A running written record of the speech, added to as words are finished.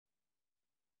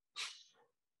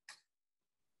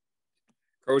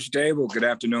Coach Daboll, good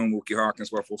afternoon. Mookie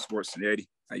Hawkins, Buffalo Sports 80.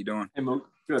 How you doing? Hey, Mook.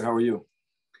 Good. How are you?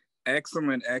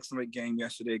 Excellent game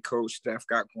yesterday, Coach. Steph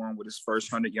got going with his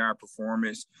first 100-yard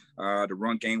performance. The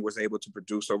run game was able to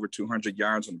produce over 200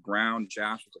 yards on the ground.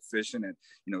 Josh was efficient at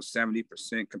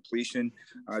 70% completion.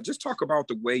 Just talk about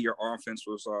the way your offense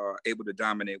was able to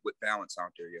dominate with balance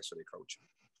out there yesterday, Coach.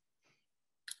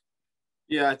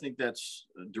 Yeah, I think that's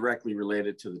directly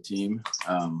related to the team.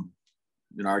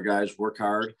 Our guys work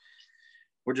hard.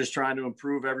 We're just trying to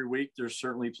improve every week. There's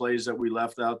certainly plays that we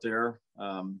left out there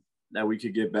that we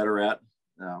could get better at,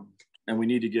 and we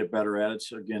need to get better at it.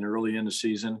 So again, early in the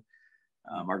season,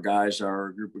 our guys are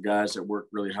a group of guys that work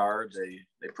really hard.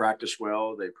 They practice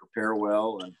well, they prepare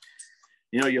well, and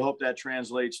you hope that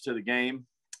translates to the game.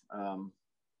 A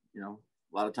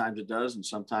lot of times it does, and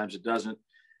sometimes it doesn't.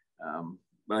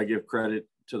 But I give credit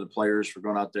to the players for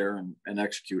going out there and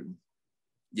executing.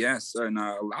 Yes, and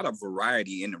a lot of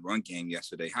variety in the run game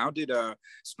yesterday. How did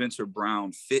Spencer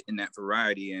Brown fit in that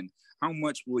variety, and how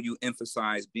much will you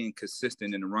emphasize being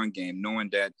consistent in the run game, knowing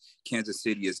that Kansas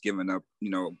City is giving up,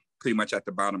 pretty much at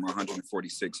the bottom,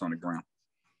 146 on the ground?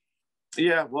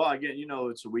 Yeah, well, again,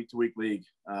 it's a week-to-week league.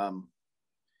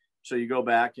 So you go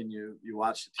back and you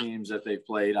watch the teams that they've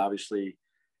played, obviously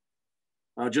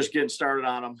just getting started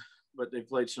on them, but they've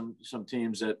played some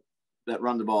teams that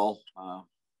run the ball,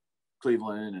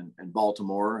 Cleveland and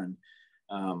Baltimore.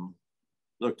 And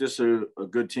look, this is a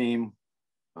good team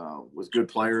with good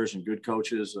players and good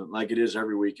coaches, like it is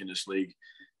every week in this league.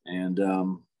 And,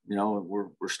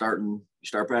 we're starting, you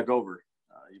start back over.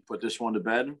 You put this one to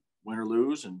bed, win or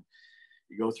lose, and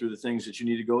you go through the things that you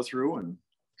need to go through and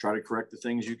try to correct the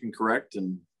things you can correct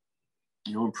and,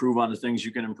 improve on the things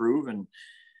you can improve. And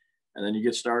then you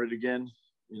get started again,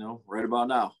 right about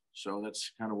now. So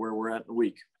that's kind of where we're at in the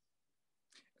week.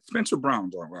 Spencer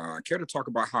Brown, care to talk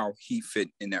about how he fit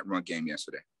in that run game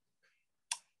yesterday?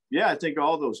 Yeah, I think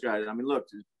all those guys. I mean, look,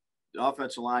 the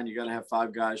offensive line, you got to have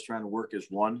 5 guys trying to work as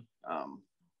one.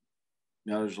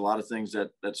 There's a lot of things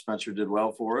that Spencer did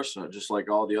well for us, just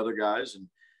like all the other guys. And,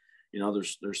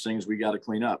 there's things we got to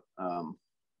clean up.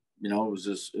 It was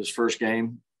his first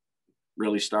game,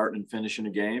 really starting and finishing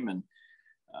a game. And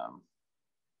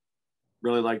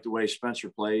really like the way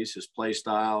Spencer plays, his play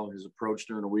style, his approach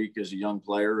during the week as a young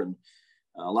player, and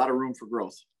a lot of room for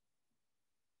growth.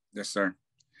 Yes, sir.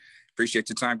 Appreciate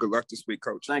your time. Good luck this week,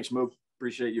 Coach. Thanks, Mook.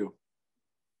 Appreciate you.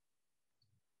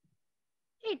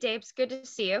 Hey, Dabes. Good to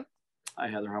see you. Hi,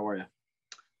 Heather. How are you?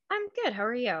 I'm good. How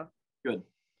are you? Good.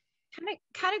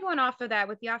 Kind of going off of that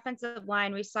with the offensive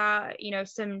line, we saw,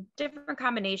 some different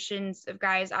combinations of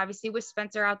guys, obviously with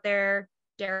Spencer out there,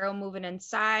 Darryl moving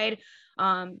inside,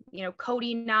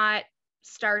 Cody not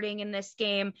starting in this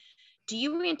game. Do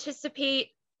you anticipate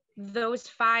those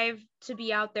 5 to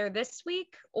be out there this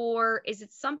week, or is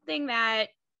it something that,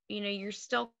 you're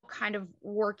still kind of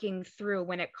working through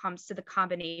when it comes to the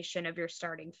combination of your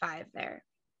starting 5 there?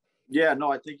 Yeah,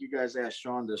 no, I think you guys asked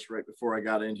Sean this right before I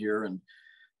got in here, and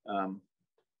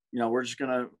we're just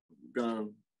gonna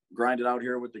grind it out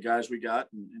here with the guys we got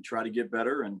and try to get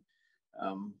better. And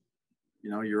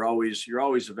you're always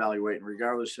evaluating,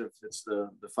 regardless if it's the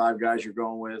 5 guys you're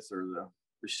going with or the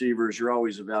receivers. You're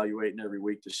always evaluating every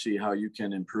week to see how you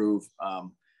can improve.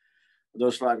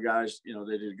 Those 5 guys,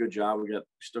 they did a good job. We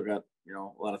still got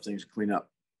a lot of things to clean up.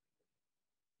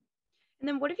 And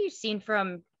then what have you seen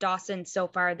from Dawson so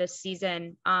far this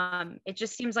season? It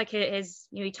just seems like his,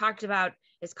 he talked about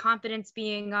his confidence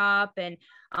being up and,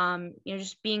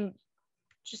 just being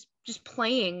just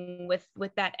playing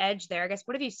with that edge there. I guess,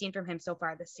 what have you seen from him so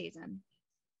far this season?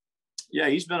 Yeah,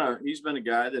 he's been a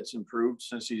guy that's improved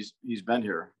since he's been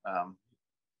here.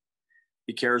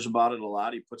 He cares about it a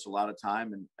lot. He puts a lot of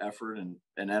time and effort and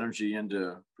energy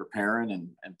into preparing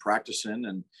and practicing.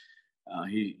 And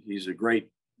he's a great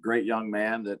young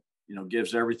man that,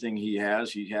 gives everything he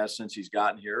has since he's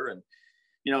gotten here. And,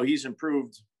 he's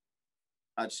improved,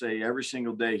 I'd say, every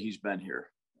single day he's been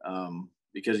here.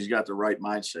 Because he's got the right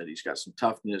mindset. He's got some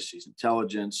toughness. He's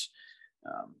intelligence.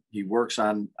 He works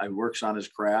on his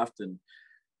craft. And,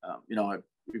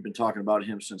 we've been talking about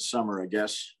him since summer, I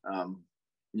guess.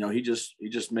 He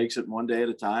just makes it one day at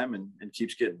a time and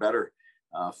keeps getting better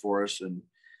for us. And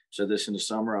said this in the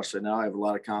summer. I said, now I have a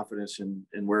lot of confidence in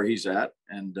where he's at.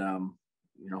 And,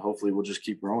 hopefully we'll just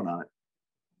keep growing on it.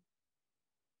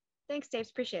 Thanks, Dave.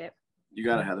 Appreciate it. You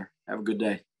got it, Heather. Have a good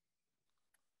day.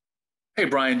 Hey,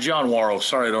 Brian, John Warrow.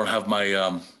 Sorry, I don't have my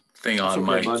thing on, okay,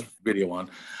 my bud. video on.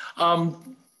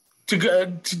 To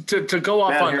go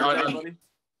off on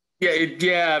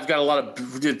yeah, I've got a lot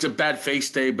of, it's a bad face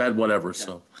day, bad whatever. Okay.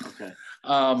 So, okay.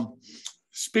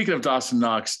 Speaking of Dawson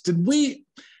Knox, did we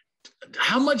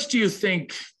how much do you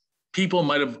think people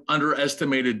might have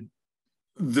underestimated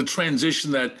the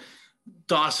transition that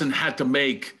Dawson had to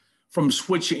make from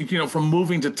switching, from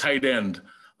moving to tight end,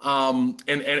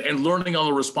 and learning all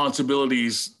the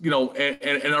responsibilities,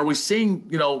 and are we seeing,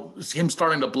 him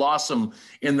starting to blossom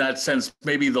in that sense,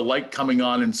 maybe the light coming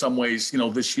on in some ways,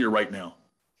 this year right now?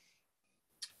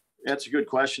 That's a good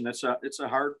question. It's a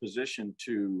hard position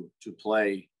to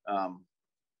play,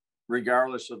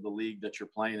 regardless of the league that you're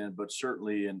playing in, but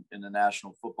certainly in the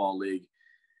National Football League.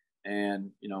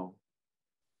 And,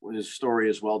 his story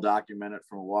is well documented,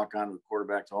 from a walk-on to a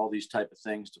quarterback to all these type of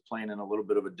things, to playing in a little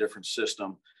bit of a different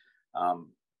system.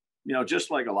 Just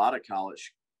like a lot of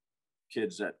college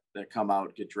kids that come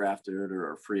out, get drafted,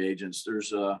 or are free agents,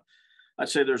 I'd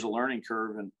say there's a learning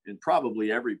curve in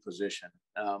probably every position.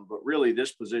 But really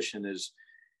this position is,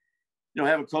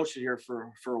 having coached it here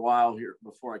for a while here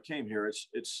before I came here,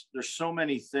 there's so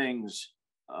many things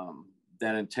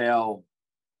that entail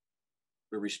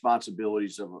the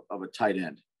responsibilities of a tight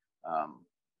end.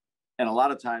 And a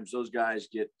lot of times those guys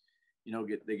get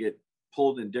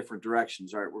pulled in different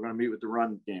directions. All right, we're going to meet with the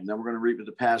run game, then we're going to meet with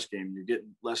the pass game. You're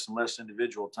getting less and less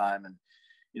individual time. And,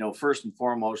 first and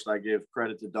foremost, I give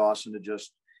credit to Dawson to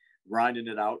just grinding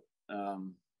it out.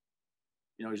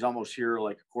 He's almost here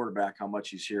like a quarterback, how much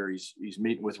he's here. He's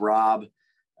meeting with Rob.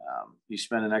 He's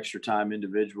spending extra time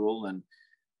individual. And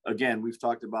again, we've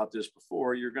talked about this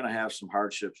before. You're going to have some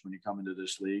hardships when you come into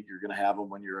this league. You're going to have them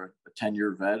when you're a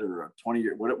 10-year vet or a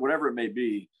 20-year, whatever it may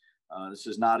be. This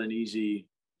is not an easy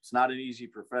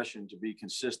profession to be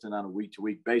consistent on a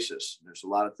week-to-week basis. There's a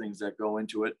lot of things that go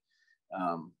into it.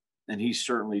 And he's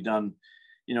certainly done,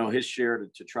 his share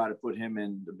to try to put him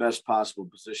in the best possible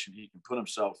position he can put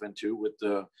himself into, with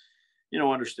the,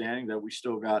 understanding that we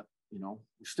still got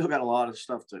a lot of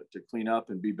stuff to clean up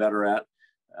and be better at.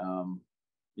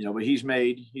 But he's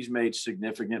made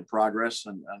significant progress,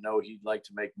 and I know he'd like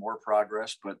to make more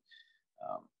progress, but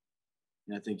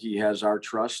I think he has our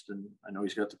trust, and I know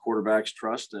he's got the quarterback's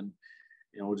trust, and,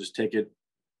 we'll just take it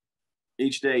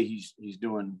each day. He's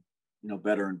doing,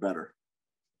 better and better.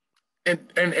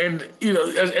 And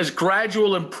as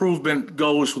gradual improvement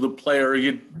goes with a player,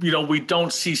 we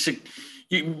don't see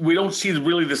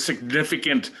really the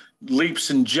significant leaps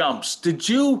and jumps.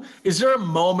 Is there a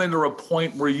moment or a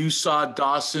point where you saw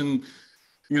Dawson,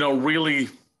 really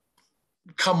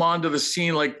come onto the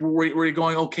scene, like where you're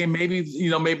going, okay, maybe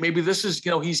this is,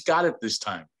 he's got it this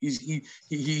time.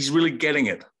 He's really getting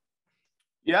it.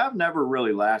 Yeah, I've never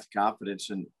really lacked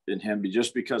confidence in him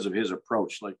just because of his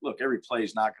approach. Like, look, every play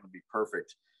is not going to be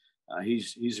perfect.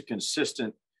 He's a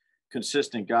consistent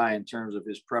guy in terms of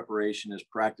his preparation, his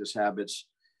practice habits.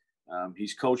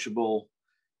 He's coachable.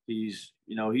 He's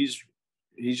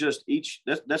just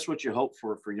that's what you hope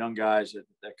for young guys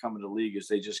that come into the league, is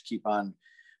they just keep on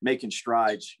making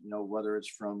strides, whether it's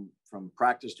from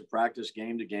practice to practice,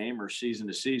 game to game, or season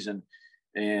to season.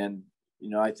 And,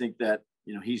 I think that,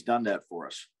 he's done that for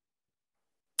us.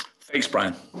 Thanks,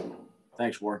 Brian.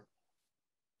 Thanks, War.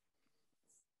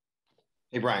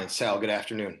 Hey, Brian. Sal, good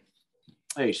afternoon.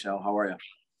 Hey, Sal. How are you?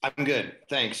 I'm good.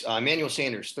 Thanks. Emmanuel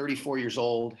Sanders, 34 years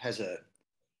old, has a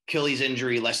Achilles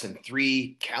injury less than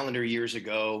 3 calendar years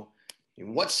ago.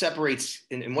 What separates,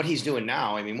 and what he's doing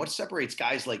now, what separates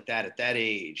guys like that at that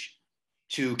age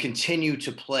to continue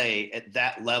to play at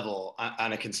that level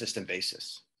on a consistent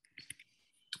basis?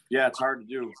 Yeah, it's hard to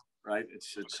do, right?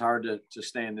 It's hard to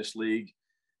stay in this league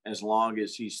as long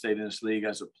as he stayed in this league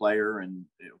as a player and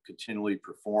continually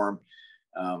perform.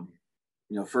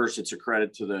 First, it's a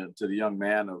credit to the young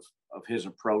man of his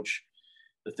approach,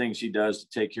 the things he does to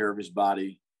take care of his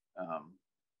body.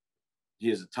 He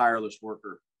is a tireless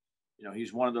worker.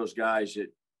 He's one of those guys that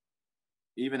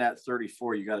even at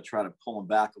 34, you got to try to pull him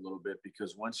back a little bit,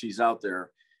 because once he's out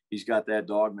there, he's got that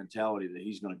dog mentality that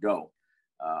he's going to go.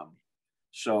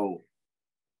 So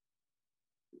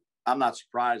I'm not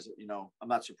surprised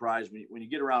when you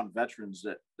get around veterans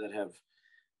that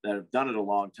have done it a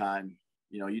long time.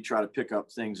 You try to pick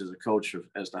up things as a coach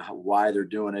as to why they're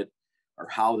doing it or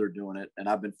how they're doing it. And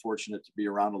I've been fortunate to be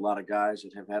around a lot of guys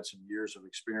that have had some years of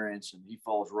experience, and he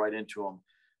falls right into them.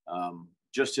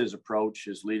 Just his approach,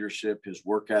 his leadership, his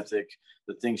work ethic,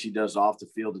 the things he does off the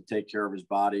field to take care of his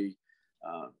body.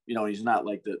 He's not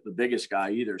like the biggest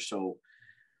guy either. So,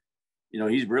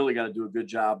 he's really got to do a good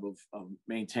job of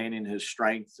maintaining his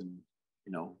strength and,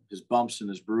 his bumps and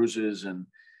his bruises. And,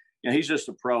 he's just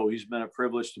a pro. He's been a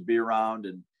privilege to be around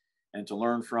and to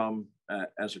learn from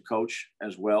as a coach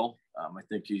as well. I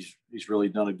think he's really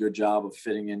done a good job of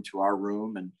fitting into our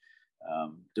room and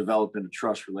developing a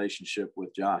trust relationship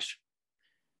with Josh.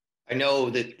 I know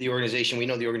that we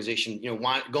know the organization,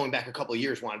 going back a couple of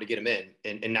years, wanted to get him in,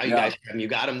 and now you guys have him. You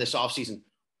got him this offseason.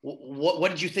 What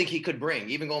did you think he could bring?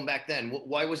 Even going back then,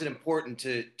 why was it important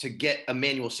to get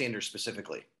Emmanuel Sanders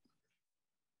specifically?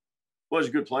 Well, he's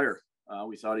a good player.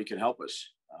 We thought he could help us,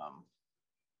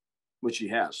 which he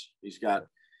has. He's got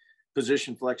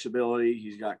position flexibility.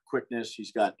 He's got quickness.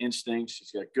 He's got instincts.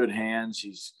 He's got good hands.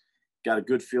 He's got a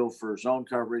good feel for zone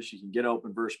coverage. He can get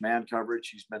open versus man coverage.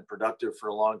 He's been productive for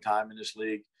a long time in this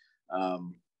league.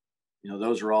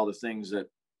 Those are all the things that,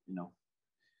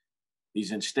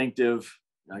 he's instinctive.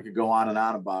 I could go on and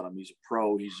on about him. He's a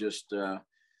pro. He's just,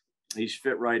 he's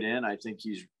fit right in. I think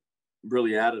he's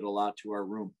really added a lot to our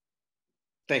room.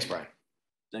 Thanks, Brian.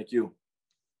 Thank you.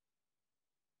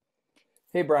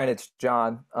 Hey, Brian, it's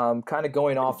John. Kind of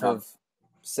going off of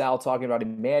Sal talking about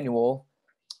Emmanuel.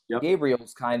 Yep.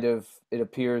 Gabriel's kind of, it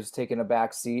appears, taking a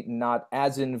back seat and not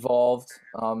as involved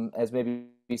as maybe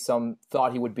some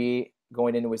thought he would be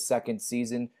going into his second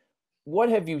season. What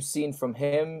have you seen from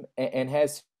him, and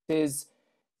has his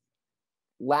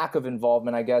lack of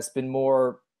involvement, I guess, been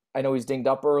more, I know he's dinged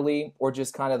up early, or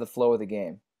just kind of the flow of the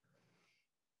game?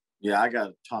 Yeah, I got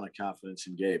a ton of confidence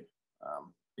in Gabe.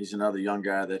 He's another young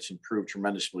guy that's improved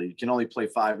tremendously. He can only play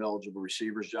 5 eligible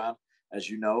receivers, John, as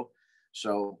you know.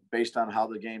 So based on how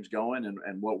the game's going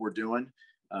and what we're doing,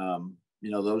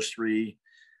 those 3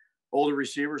 older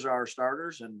receivers are our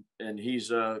starters, and he's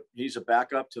a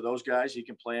backup to those guys. He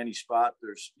can play any spot.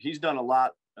 He's done a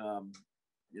lot.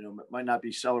 It might not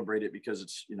be celebrated because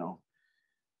it's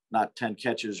not 10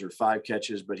 catches or 5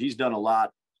 catches, but he's done a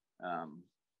lot.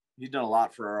 He's done a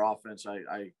lot for our offense.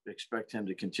 I expect him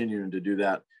to continue to do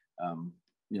that.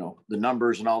 The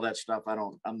numbers and all that stuff,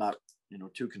 I'm not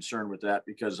too concerned with that,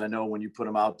 because I know when you put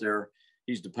him out there,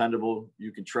 he's dependable.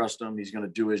 You can trust him. He's going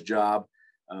to do his job.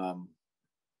 And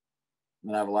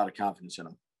I have a lot of confidence in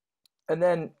him. And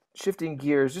then shifting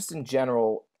gears, just in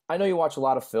general, I know you watch a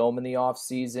lot of film in the off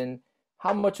season.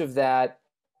 How much of that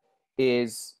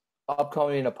is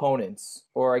upcoming opponents?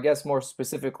 Or I guess more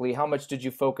specifically, how much did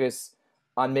you focus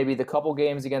on maybe the couple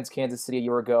games against Kansas City a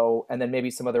year ago, and then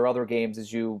maybe some of their other games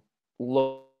as you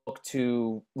look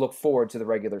forward to the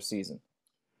regular season?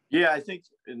 Yeah, I think,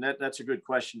 and that's a good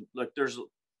question. Look,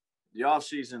 the off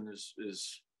season is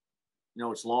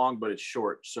it's long, but it's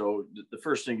short. So the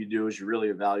first thing you do is you really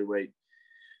evaluate,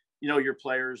 your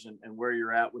players and where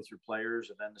you're at with your players,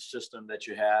 and then the system that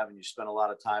you have, and you spend a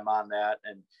lot of time on that.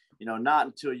 And, not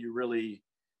until you really,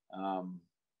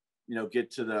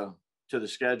 get to the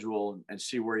schedule and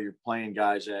see where you're playing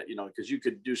guys at, because you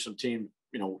could do some team,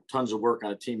 tons of work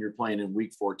on a team you're playing in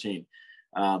week 14.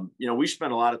 We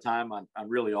spend a lot of time on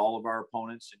really all of our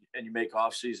opponents, and you make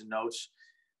off-season notes.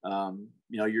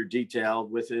 You're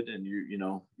detailed with it, and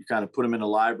you kind of put them in a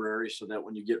library so that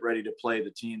when you get ready to play the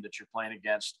team that you're playing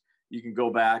against, you can go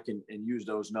back and use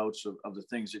those notes of the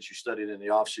things that you studied in the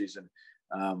off-season.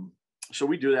 So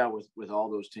we do that with all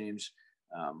those teams.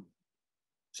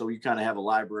 So you kind of have a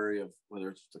library of whether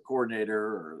it's the coordinator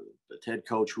or the head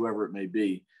coach, whoever it may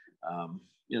be,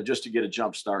 just to get a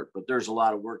jump start. But there's a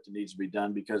lot of work that needs to be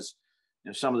done, because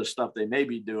some of the stuff they may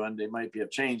be doing, they might have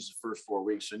changed the first 4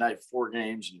 weeks. So now you have 4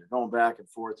 games and you're going back and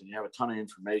forth and you have a ton of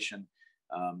information.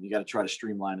 You got to try to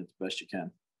streamline it the best you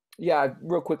can. Yeah,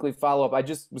 real quickly follow up. I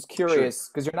just was curious,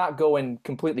 because you're not going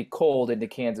completely cold into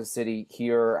Kansas City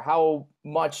here. How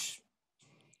much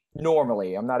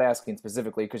normally, I'm not asking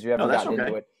specifically because you haven't gotten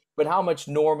into it, but how much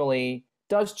normally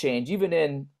does change even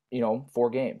in, 4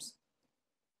 games?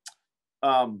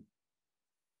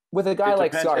 With a guy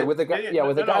like,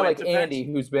 like Andy,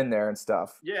 who's been there and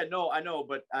stuff. Yeah, no, I know,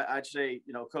 but I'd say,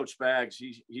 Coach Spags,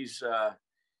 he's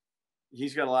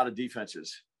got a lot of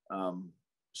defenses.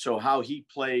 So how he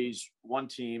plays one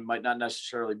team might not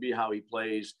necessarily be how he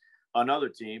plays another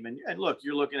team. And look,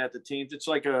 you're looking at the teams. It's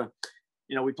like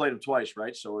we played them twice,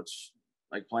 right? So it's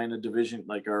like playing a division,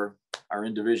 like our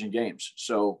in division games.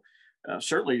 So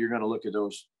certainly you're going to look at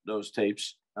those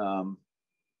tapes.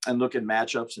 And look at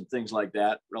matchups and things like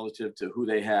that relative to who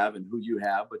they have and who you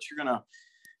have. But you're going to,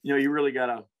 you really got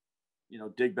to,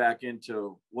 dig back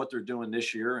into what they're doing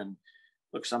this year. And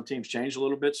look, some teams change a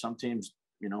little bit. Some teams,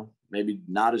 maybe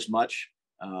not as much.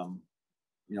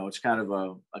 It's kind of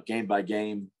a game by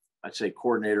game, I'd say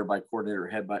coordinator by coordinator,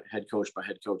 head coach by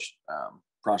head coach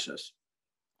process.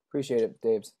 Appreciate it,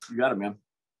 Daves. You got it, man.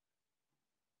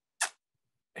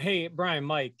 Hey, Brian,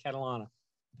 Mike Catalana.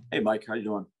 Hey, Mike, how you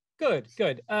doing? Good.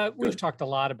 We've talked a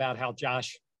lot about how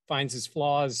Josh finds his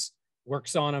flaws,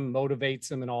 works on them,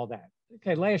 motivates him, and all that.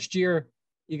 Okay, last year,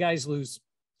 you guys lose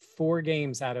 4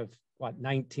 games out of,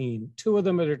 19? 2 of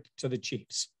them are to the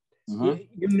Chiefs. You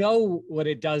know what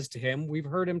it does to him. We've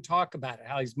heard him talk about it,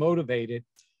 how he's motivated.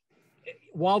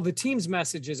 While the team's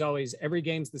message is always every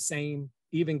game's the same,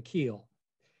 even keel.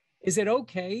 Is it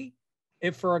okay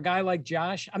if for a guy like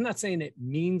Josh, I'm not saying it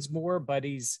means more, but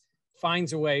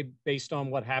finds a way based on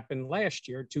what happened last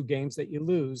year, 2 games that you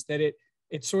lose, that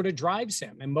it sort of drives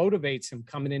him and motivates him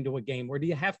coming into a game? Or do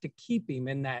you have to keep him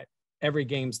in that every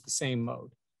game's the same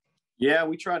mode? Yeah,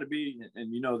 we try to be,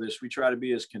 and you know this, we try to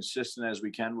be as consistent as we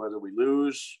can, whether we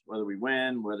lose, whether we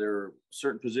win, whether a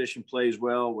certain position plays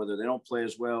well, whether they don't play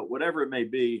as well, whatever it may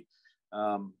be.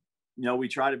 We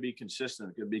try to be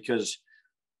consistent, because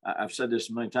I've said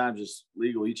this a million times, it's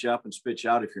legal, eat you up and spit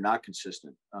you out if you're not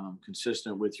consistent.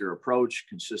 Consistent with your approach,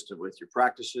 consistent with your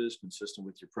practices, consistent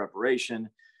with your preparation,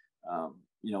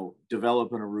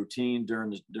 developing a routine during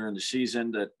the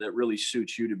season that really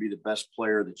suits you to be the best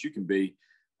player that you can be.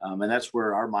 And that's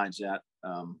where our mind's at.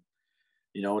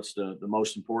 It's the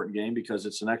most important game because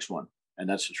it's the next one, and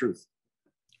that's the truth.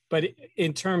 But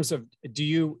in terms of,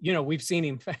 we've seen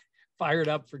him fired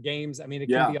up for games. I mean, it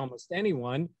can be almost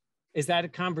anyone. Is that a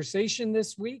conversation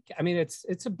this week? I mean,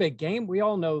 it's a big game. We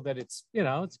all know that it's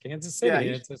Kansas City.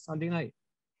 Yeah, it's a Sunday night.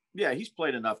 Yeah, he's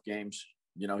played enough games.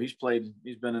 He's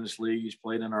been in this league. He's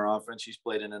played in our offense. He's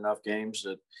played in enough games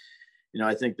that,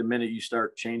 I think the minute you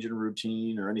start changing a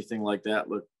routine or anything like that,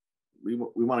 look, we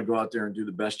want to go out there and do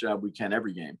the best job we can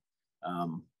every game.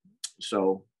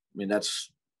 So, I mean, that's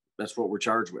what we're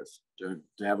charged with, to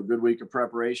have a good week of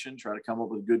preparation, try to come up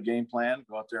with a good game plan,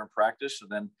 go out there and practice,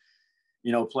 and then,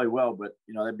 play well. But,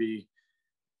 that'd be,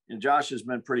 Josh has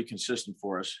been pretty consistent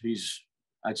for us.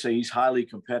 I'd say he's highly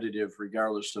competitive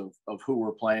regardless of who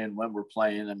we're playing, when we're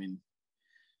playing. I mean,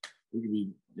 we could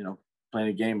be, playing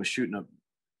a game of shooting a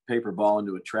paper ball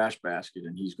into a trash basket,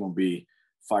 and he's going to be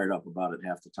fired up about it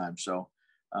half the time. So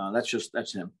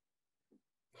that's him.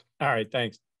 All right.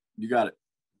 Thanks. You got it.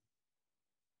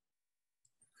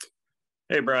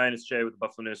 Hey, Brian, it's Jay with the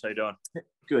Buffalo News. How you doing?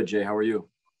 Good, Jay. How are you?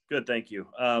 Good. Thank you.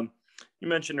 You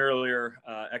mentioned earlier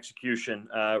execution,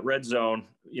 red zone.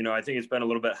 I think it's been a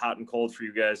little bit hot and cold for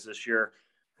you guys this year.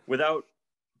 Without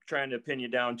trying to pin you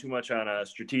down too much on a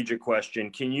strategic question,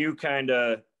 can you kind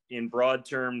of, in broad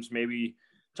terms, maybe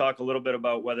talk a little bit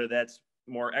about whether that's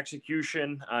more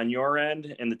execution on your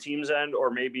end and the team's end,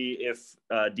 or maybe if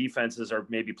defenses are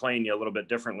maybe playing you a little bit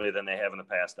differently than they have in the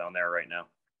past down there right now?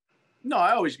 No,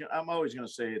 I'm always going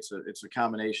to say it's a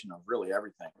combination of really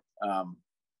everything.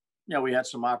 We had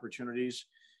some opportunities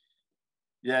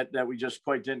that we just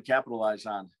quite didn't capitalize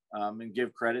on, and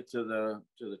give credit to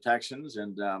the Texans.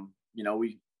 And,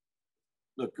 we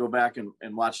go back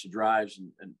and watch the drives,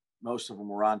 and most of them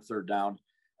were on third down,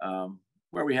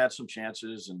 where we had some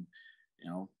chances, and,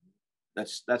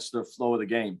 that's the flow of the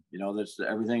game.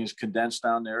 Everything is condensed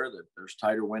down there, that there's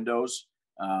tighter windows.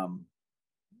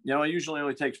 It usually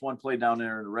only takes one play down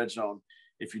there in the red zone,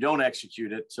 if you don't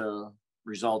execute it, to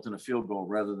result in a field goal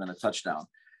rather than a touchdown.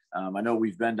 I know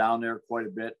we've been down there quite a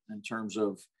bit in terms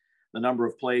of the number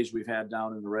of plays we've had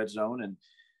down in the red zone. And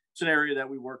it's an area that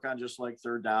we work on, just like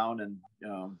third down and,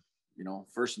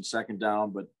 first and second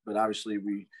down. But obviously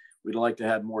we'd like to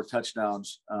have more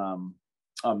touchdowns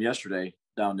yesterday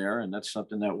down there. And that's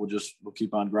something that we'll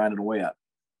keep on grinding away at.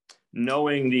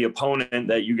 Knowing the opponent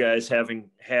that you guys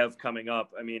have coming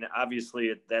up, I mean,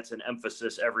 obviously that's an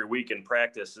emphasis every week in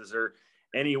practice. Is there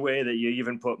any way that you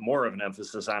even put more of an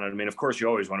emphasis on it? I mean, of course, you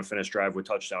always want to finish drive with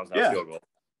touchdowns, not field goal.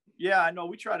 Yeah, I know.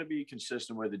 We try to be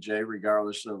consistent with it, Jay,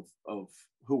 regardless of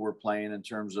who we're playing, in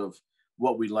terms of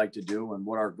what we'd like to do and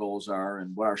what our goals are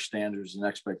and what our standards and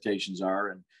expectations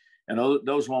are. And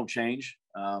those won't change.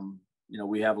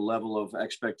 We have a level of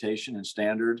expectation and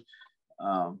standard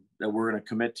that we're going to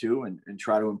commit to and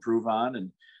try to improve on.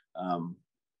 And,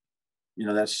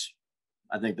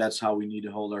 I think that's how we need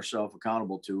to hold ourselves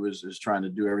accountable to, is trying to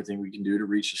do everything we can do to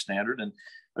reach the standard. And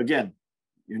again,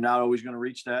 you're not always going to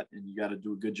reach that, and you got to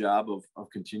do a good job of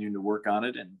continuing to work on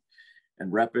it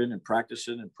and rep it and practice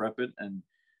it and prep it. And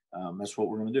that's what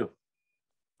we're going to do.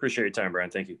 Appreciate your time, Brian.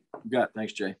 Thank you. You got it.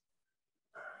 Thanks, Jay.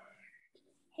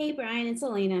 Hey, Brian, it's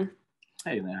Elena.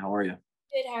 Hey, man. How are you?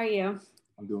 Good. How are you?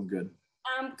 I'm doing good.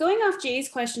 Going off Jay's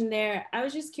question there, I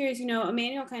was just curious,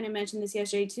 Emmanuel kind of mentioned this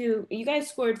yesterday too. You guys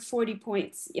scored 40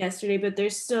 points yesterday, but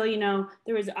there's still,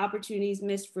 there was opportunities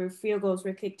missed for field goals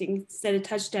were kicked instead of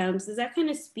touchdowns. Does that kind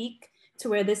of speak to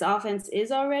where this offense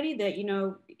is already, that,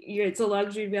 it's a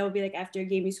luxury to be able to be like, after a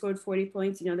game you scored 40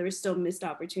 points, there were still missed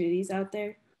opportunities out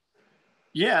there?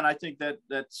 Yeah, and I think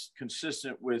that's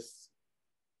consistent with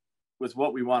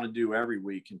what we want to do every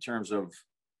week, in terms of,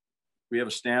 we have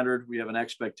a standard, we have an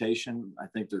expectation. I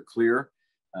think they're clear.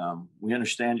 We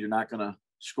understand you're not going to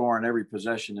score on every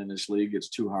possession in this league. It's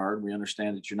too hard. We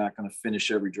understand that you're not going to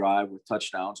finish every drive with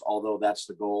touchdowns, although that's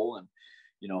the goal. And,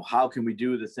 how can we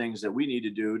do the things that we need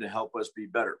to do to help us be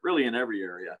better, really in every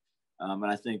area? And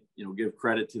I think, give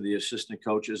credit to the assistant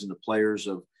coaches and the players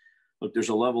of, look, there's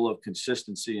a level of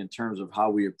consistency in terms of how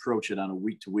we approach it on a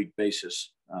week-to-week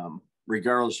basis,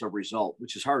 regardless of result,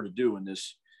 which is hard to do in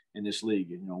this league.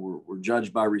 We're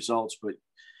judged by results, but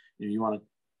you want to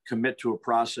commit to a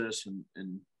process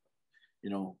and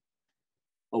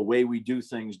a way we do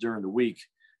things during the week.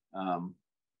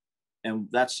 And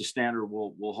that's the standard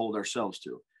we'll hold ourselves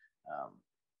to.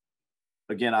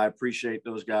 Again, I appreciate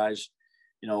those guys,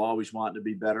 always wanting to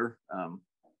be better.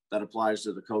 That applies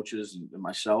to the coaches and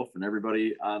myself and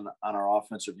everybody on our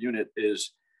offensive unit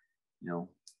is,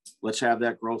 let's have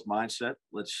that growth mindset.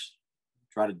 Let's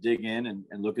try to dig in and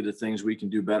look at the things we can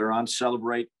do better on,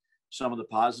 celebrate some of the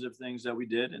positive things that we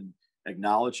did and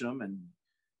acknowledge them and,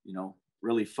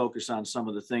 really focus on some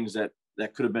of the things that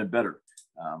could have been better.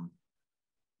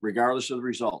 Regardless of the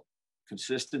result,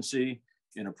 consistency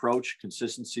in approach,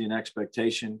 consistency in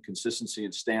expectation, consistency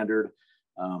in standard.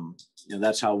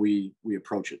 That's how we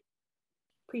approach it.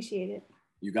 Appreciate it.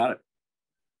 You got it.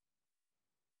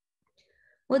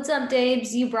 What's up,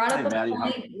 Dabes? You brought up Maddie, a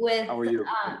point with. How are you?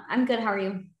 I'm good. How are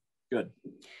you? Good.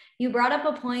 You brought up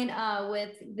a point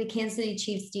with the Kansas City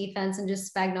Chiefs defense and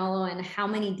just Spagnuolo and how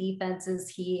many defenses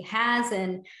he has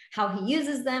and how he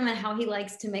uses them and how he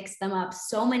likes to mix them up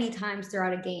so many times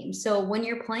throughout a game. So when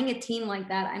you're playing a team like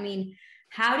that,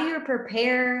 how do you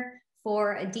prepare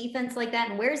for a defense like that?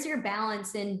 And where's your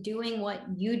balance in doing what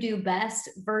you do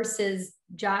best versus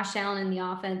Josh Allen in the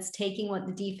offense, taking what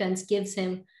the defense gives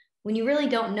him when you really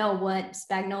don't know what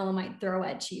Spagnuolo might throw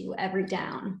at you every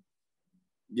down?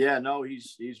 Yeah, no,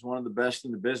 he's one of the best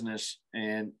in the business.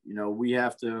 And, we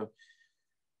have to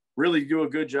really do a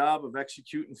good job of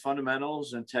executing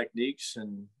fundamentals and techniques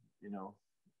and,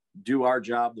 do our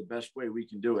job the best way we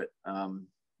can do it.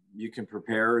 You can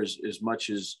prepare as much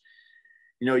as,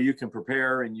 you can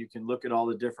prepare and you can look at all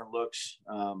the different looks.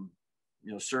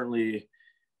 Certainly,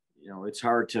 it's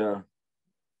hard to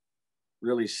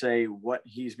really say what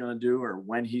he's going to do or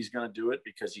when he's going to do it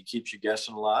because he keeps you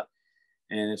guessing a lot.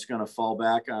 And it's going to fall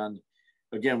back on,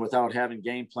 again, without having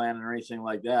game plan or anything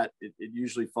like that, it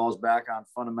usually falls back on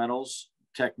fundamentals,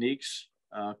 techniques,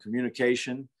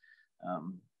 communication,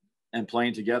 and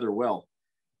playing together well.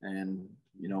 And,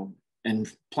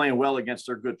 and playing well against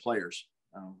their good players,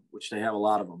 which they have a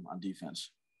lot of them on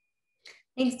defense.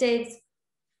 Thanks, Dave.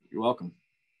 You're welcome.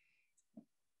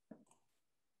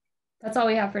 That's all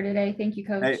we have for today. Thank you,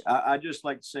 Coach. Hey, I'd just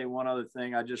like to say one other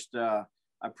thing. I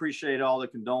appreciate all the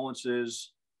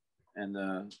condolences and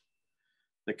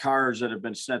the cards that have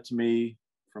been sent to me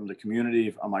from the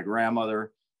community on my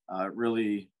grandmother. It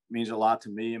really means a lot to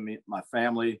me and my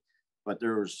family. But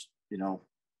there was,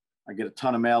 I get a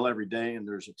ton of mail every day, and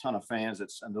there's a ton of fans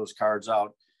that send those cards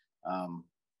out.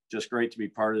 Just great to be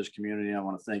part of this community. I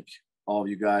want to thank all of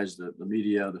you guys, the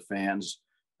media, the fans.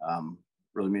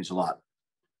 Really means a lot.